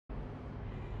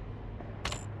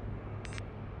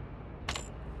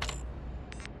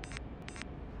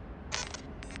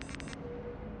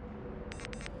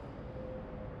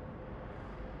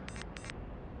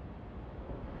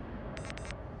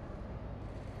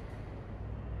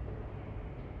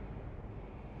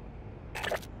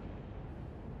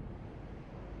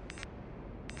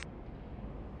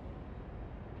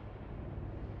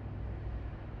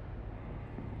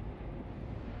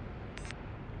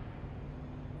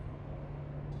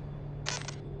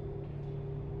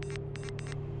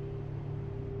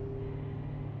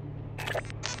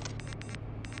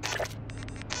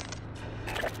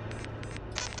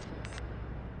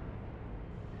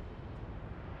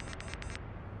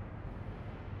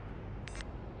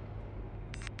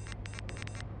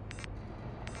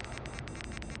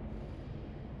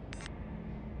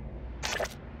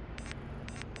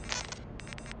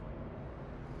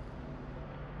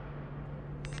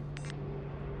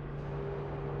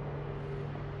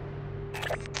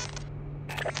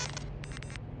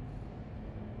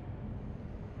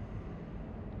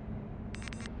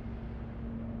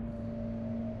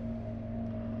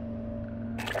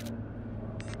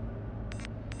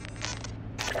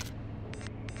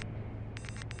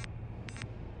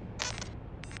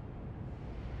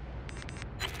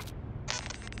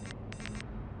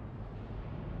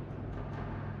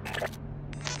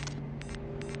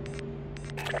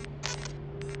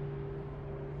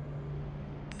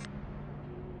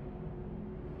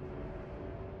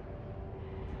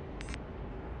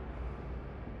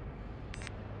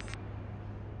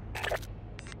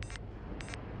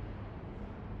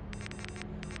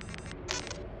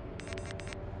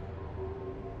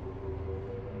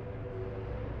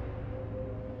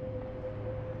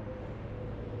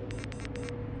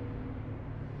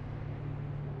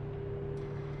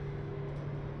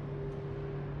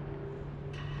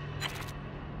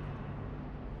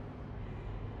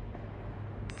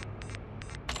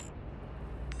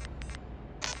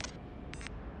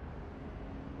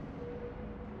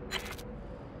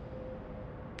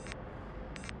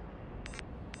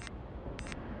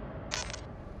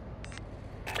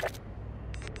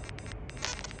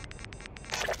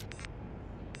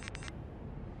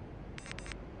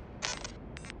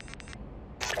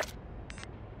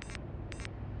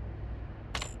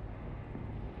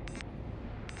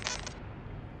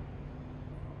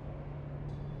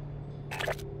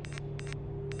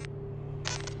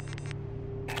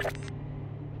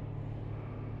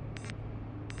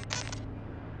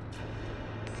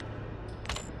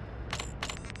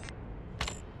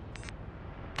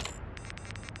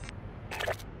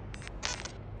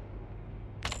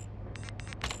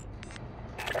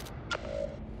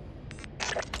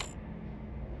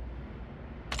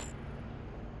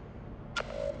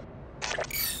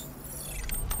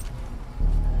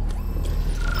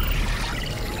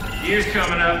Year's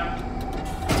coming up.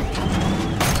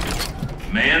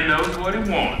 Man knows what he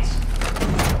wants.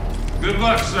 Good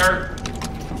luck, sir.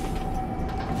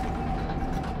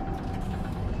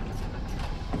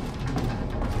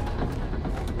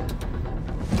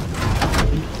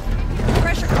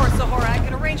 Pressure core, Sahara. I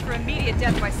can arrange for immediate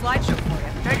death by slideshow for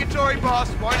you. Negatory,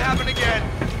 boss. Won't happen again.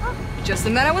 Just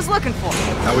the men I was looking for.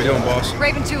 How we doing, boss?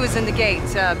 Raven 2 is in the gate.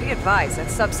 Be advised, that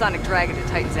subsonic drag into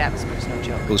Titan's atmosphere is no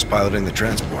joke. Who's piloting the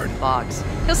transport? Boggs.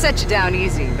 He'll set you down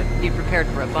easy, but be prepared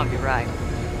for a bumpy ride.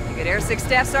 You get Air 6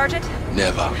 Staff Sergeant?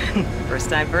 Never. First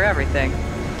time for everything.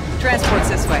 Transport's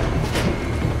this way.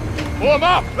 Pull 'em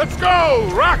up! Let's go!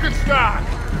 Rock and stack!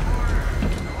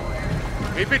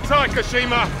 Keep it tight,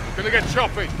 Kashima. Gonna get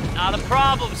choppy. Not a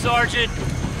problem, Sergeant.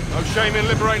 No shame in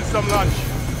liberating some lunch.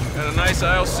 Got a nice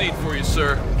aisle seat for you,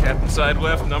 sir. Captain side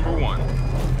left, number 1.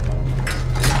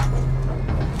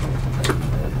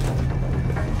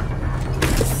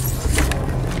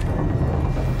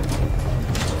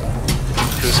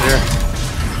 Who's here?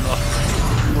 Oh,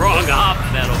 wrong op,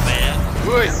 metal man.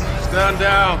 Wait, stand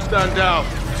down, stand down.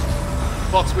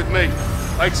 Box with me.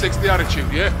 8-6 the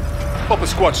attitude, yeah? Pop a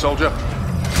squad, soldier.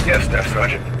 Yes, Staff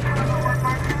Sergeant.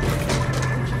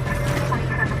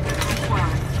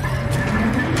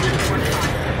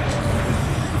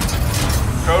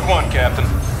 Code 1, Captain.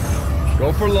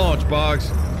 Go for launch,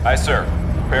 Boggs. Aye, sir.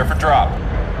 Prepare for drop.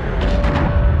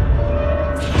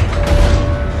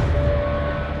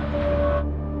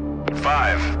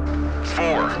 Five,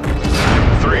 4,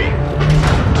 3,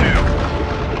 2,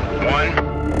 1.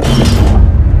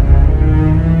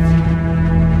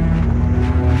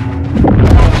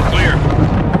 Clear.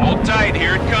 Hold tight.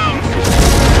 Here it comes.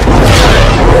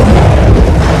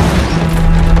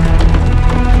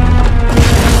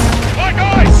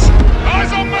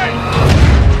 Eyes on me!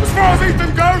 As far as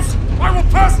Ethan goes, I will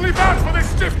personally vouch for this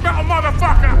stiff metal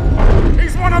motherfucker!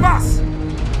 He's one of us!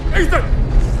 Ethan!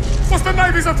 What's the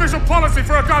Navy's official policy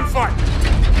for a gunfight?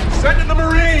 Send in the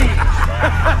Marines!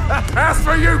 As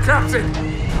for you, Captain!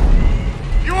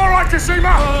 You alright,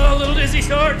 Kashima? Oh, a little dizzy,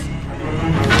 Sarge.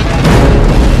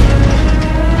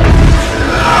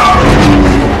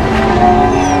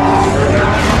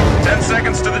 10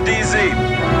 seconds to the DZ.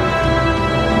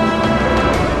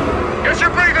 Get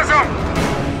your breathers on!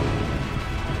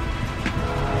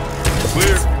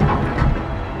 Clear.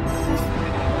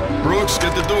 Brooks,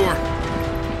 get the door.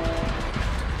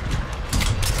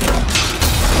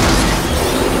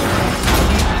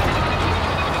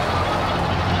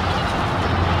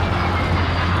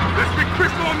 Let's be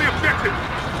crystal on the objective.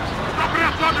 Stopping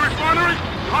outside the refinery,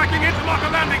 hiking into like a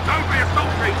landing zone for the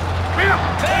assault team. Clear!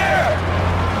 Clear!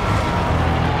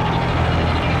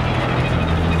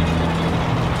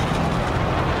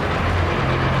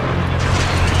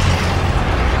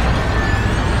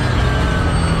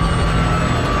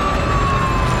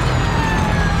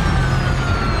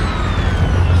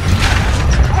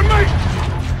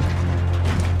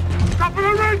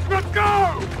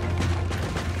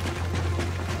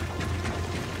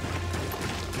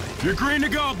 You're green to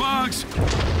go, Boggs.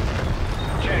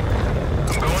 Check.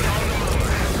 I'm going home tomorrow.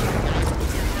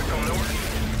 Going over.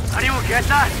 Anyone get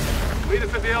that? Meet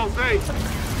us at the LZ.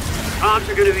 Comms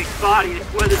are gonna be spotty.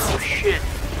 This weather's some shit.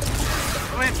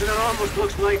 Clinton, it almost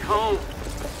looks like home.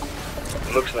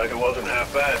 Looks like it wasn't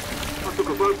half bad. I took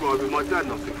a boat ride with my dad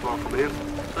not too far from here.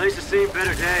 Place has seen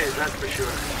better days, that's for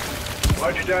sure.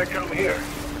 Why'd your dad come here?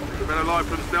 It's a better life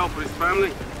for himself and his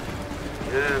family.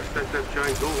 Yeah, step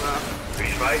changed all that.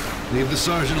 Peace fight? Leave the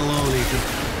sergeant alone, Ethan.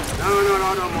 No,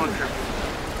 I don't mind,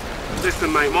 Captain.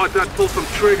 Listen, mate, my dad pulled some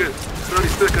triggers.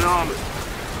 32nd Armored.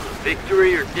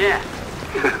 Victory or death?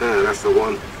 That's the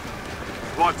one.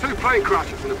 Right, 2 plane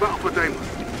crashes in the battle for Deimos.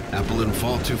 Apple didn't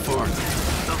fall too far.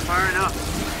 So far enough.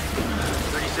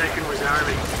 32nd was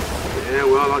Army. Yeah,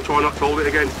 well, I try not to hold it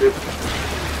against him.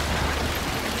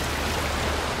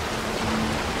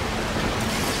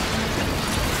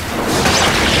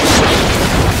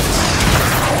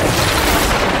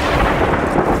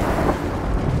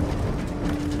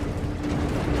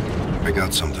 I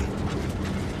got something.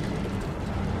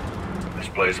 This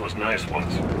place was nice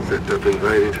once. Set up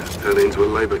invaded, turned into a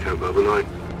labor camp overnight.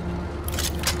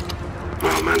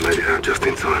 Oh man, made it out just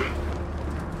in time.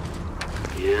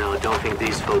 Yeah, I don't think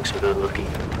these folks are that lucky.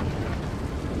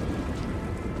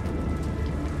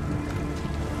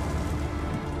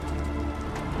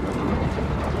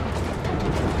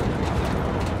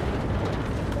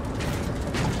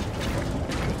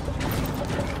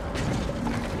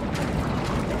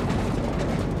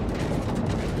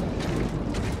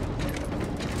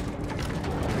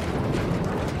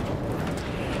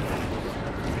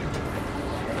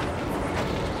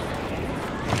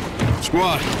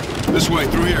 Squad, this way,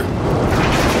 through here.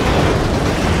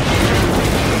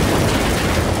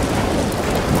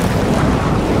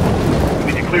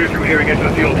 We need to clear through here and get to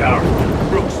the fuel tower.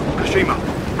 Brooks, Kashima,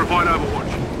 provide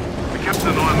overwatch. The captain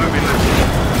and I are moving left.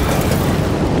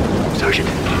 Sergeant,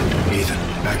 Ethan,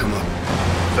 back him up.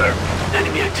 Sir.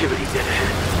 enemy activity dead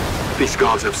ahead. These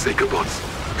guards have seeker bots.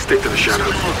 Stick to the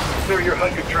shadows. Sir, your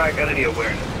HUD track enemy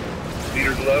awareness.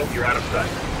 Meters low, you're out of sight.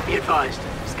 Be advised,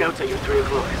 scouts at your 3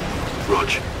 o'clock. Rog,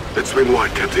 let's swing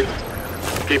wide, Captain.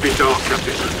 Keep it dark,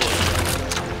 Captain.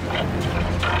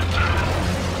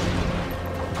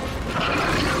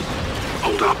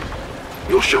 Hold up.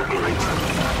 Your shot, Marines.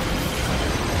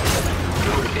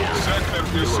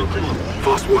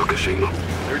 Fast work, Kashima.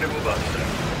 Clear to move up,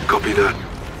 sir. Copy that.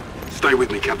 Stay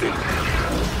with me, Captain.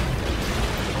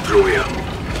 Through here.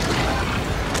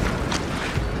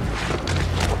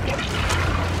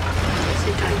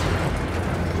 Sit tight.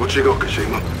 What you got,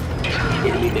 Kashima?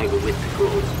 Enemy mega with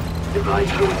patrols. Divide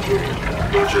to interior.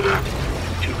 Roger that.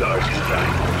 2 guards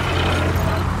inside.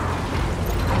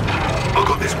 I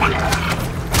got this one.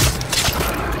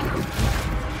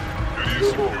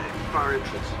 Fire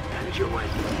entrance. Headed your way.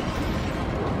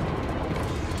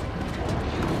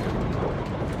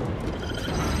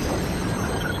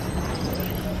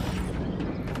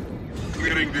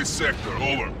 Clearing this sector.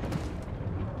 Over.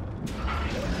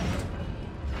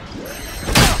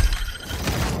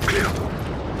 Clear.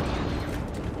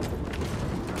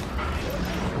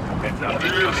 Heads up.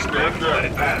 Let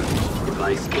it pass.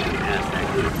 Device skipping past that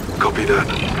gate. Copy that.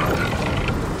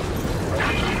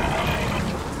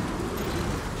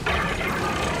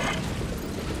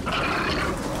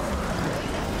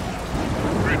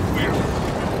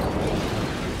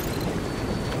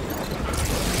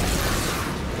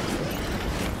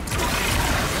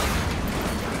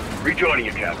 Rejoining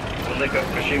you, Captain. We'll link up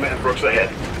Kashima and Brooks ahead.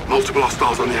 Multiple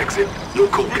hostiles on the exit. Your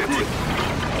call, Captain.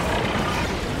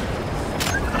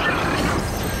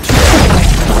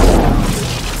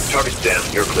 Target's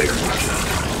down. You're clear.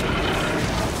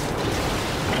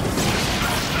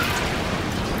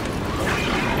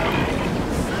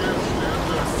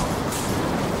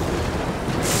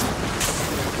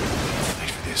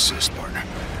 Thanks for the assist, partner.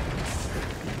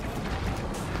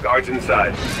 Guards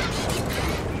inside.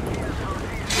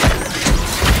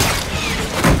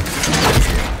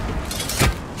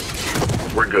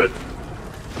 We're good.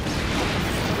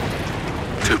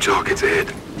 2 targets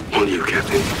ahead. On you,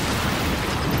 Captain.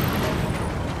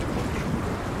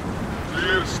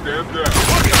 Clear, stand down.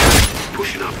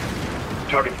 Pushing up.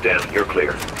 Target's down. You're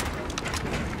clear.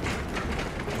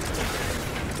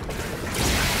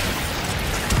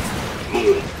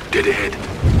 More. Dead ahead.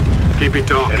 Keep it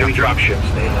dark, Enemy Captain. dropship.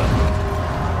 Stay low.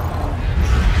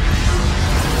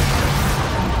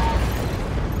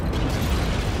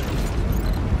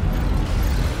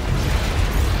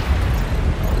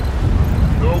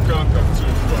 No contact so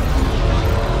far.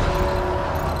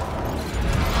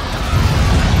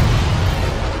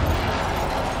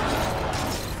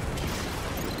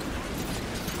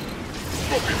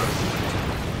 Copy that.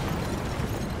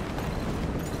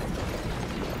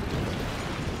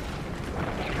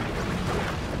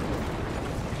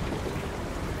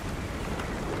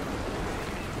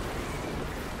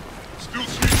 Still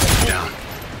sleeping. Down.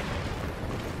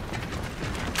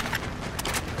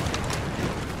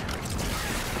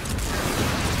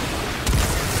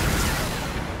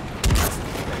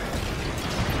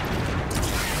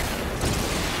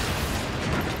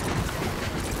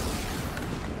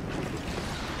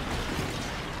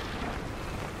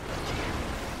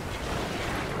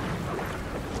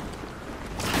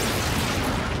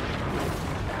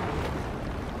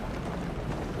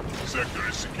 Sector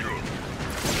is secure.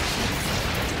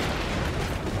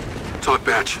 Type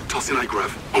batch, tossing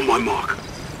agrav. On my mark.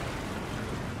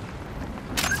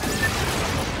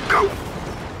 Go.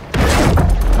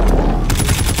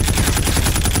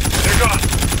 They're gone.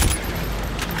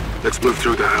 Let's move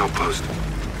through the outpost.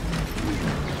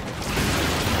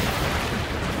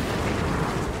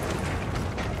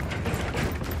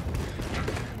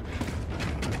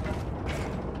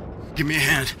 Give me a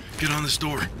hand. Get on this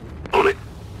door. On it.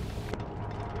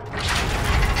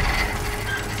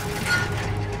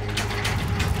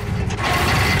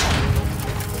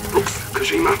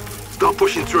 Kojima, start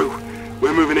pushing through.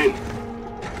 We're moving in.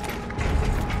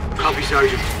 Copy,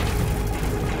 Sergeant.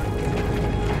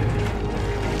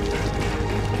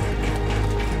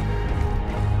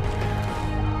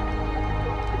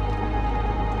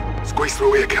 Squeeze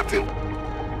through here, Captain.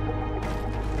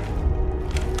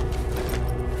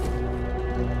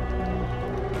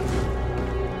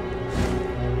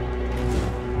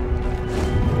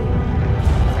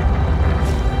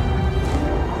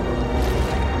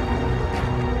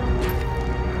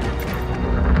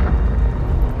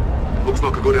 Looks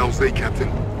like a good LZ, Captain.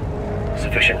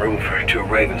 Sufficient room for 2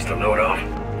 Ravens to load off.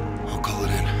 I'll call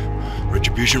it in.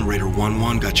 Retribution Raider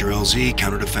 1-1, got your LZ.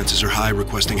 Counter defenses are high,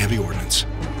 requesting heavy ordnance.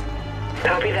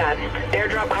 Copy that.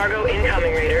 Airdrop cargo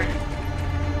incoming, Raider.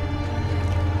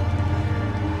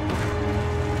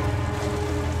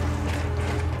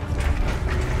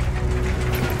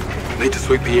 Need to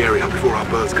sweep the area before our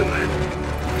birds can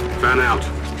land. Fan out.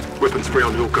 Weapons free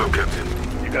on your go, Captain.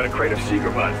 You got a crate of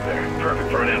Seeger bots there.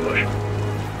 Perfect for an ambush.